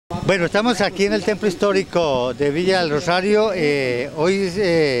Bueno, estamos aquí en el templo histórico de Villa del Rosario. Hoy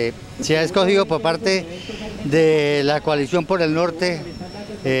se ha escogido por parte de la coalición por el norte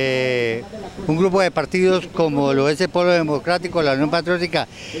un grupo de partidos como lo es el Polo Democrático, la Unión Patriótica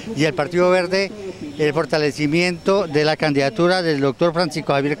y el Partido Verde, el fortalecimiento de la candidatura del doctor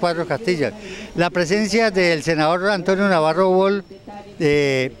Francisco Javier Cuadros Castilla. La presencia del senador Antonio Navarro,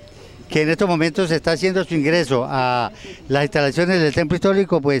 que en estos momentos está haciendo su ingreso a las instalaciones del templo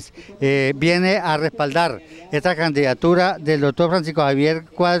histórico, pues viene a respaldar esta candidatura del doctor Francisco Javier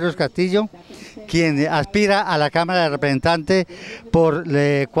Cuadros Castillo, quien aspira a la Cámara de Representantes por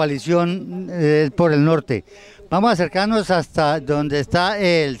la coalición por el norte. Vamos a acercarnos hasta donde está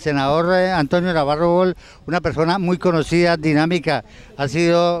el senador Antonio Navarro, una persona muy conocida, dinámica, ha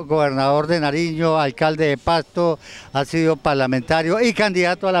sido gobernador de Nariño, alcalde de Pasto, ha sido parlamentario y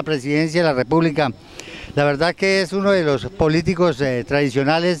candidato a la presidencia de la República. La verdad que es uno de los políticos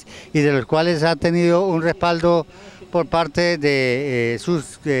tradicionales y de los cuales ha tenido un respaldo por parte de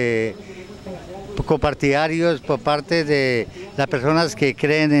sus copartidarios, por parte de las personas que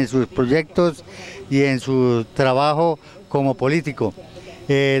creen en sus proyectos y en su trabajo como político.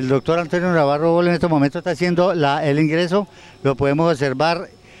 El doctor Antonio Navarro en estos momentos está haciendo el ingreso, lo podemos observar,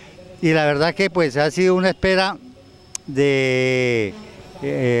 y la verdad que pues ha sido una espera de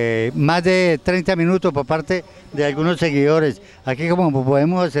más de 30 minutos por parte de algunos seguidores. Aquí, como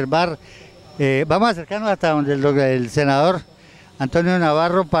podemos observar, vamos a acercarnos hasta donde el senador Antonio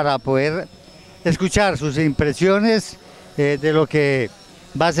Navarro para poder escuchar sus impresiones de lo que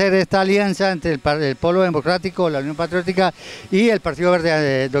va a ser esta alianza entre el Polo Democrático, la Unión Patriótica y el Partido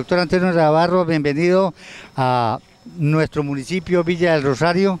Verde. Doctor Antonio Navarro, bienvenido a nuestro municipio Villa del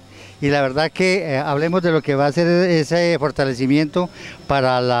Rosario, y la verdad que hablemos de lo que va a ser ese fortalecimiento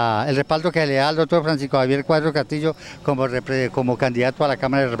para el respaldo que le da al doctor Francisco Javier Cuadros Castillo como candidato a la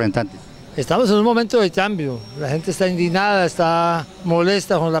Cámara de Representantes. Estamos en un momento de cambio, la gente está indignada, está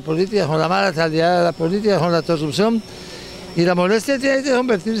molesta con la política, con la mala calidad de la política, con la corrupción, y la molestia tiene que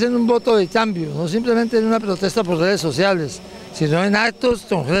convertirse en un voto de cambio, no simplemente en una protesta por redes sociales, sino en actos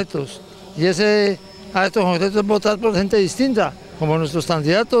concretos, y ese acto concreto es votar por gente distinta, como nuestros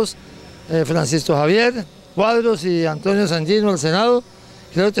candidatos Francisco Javier Cuadros y Antonio Sangino al Senado.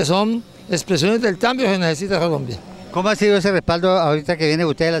 Creo que son expresiones del cambio que necesita Colombia. ¿Cómo ha sido ese respaldo ahorita que viene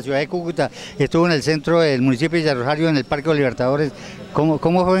usted de la ciudad de Cúcuta? Estuvo en el centro del municipio de Villa Rosario, en el Parque de los Libertadores. ¿Cómo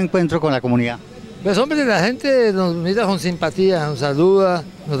fue el encuentro con la comunidad? Pues hombre, la gente nos mira con simpatía, nos saluda,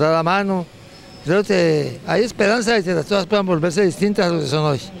 nos da la mano. Creo que hay esperanza de que las cosas puedan volverse distintas a lo que son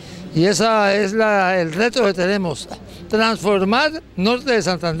hoy. Y ese es el reto que tenemos, transformar Norte de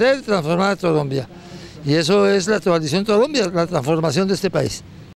Santander, transformar a Colombia. Y eso es la coalición Colombia, la transformación de este país.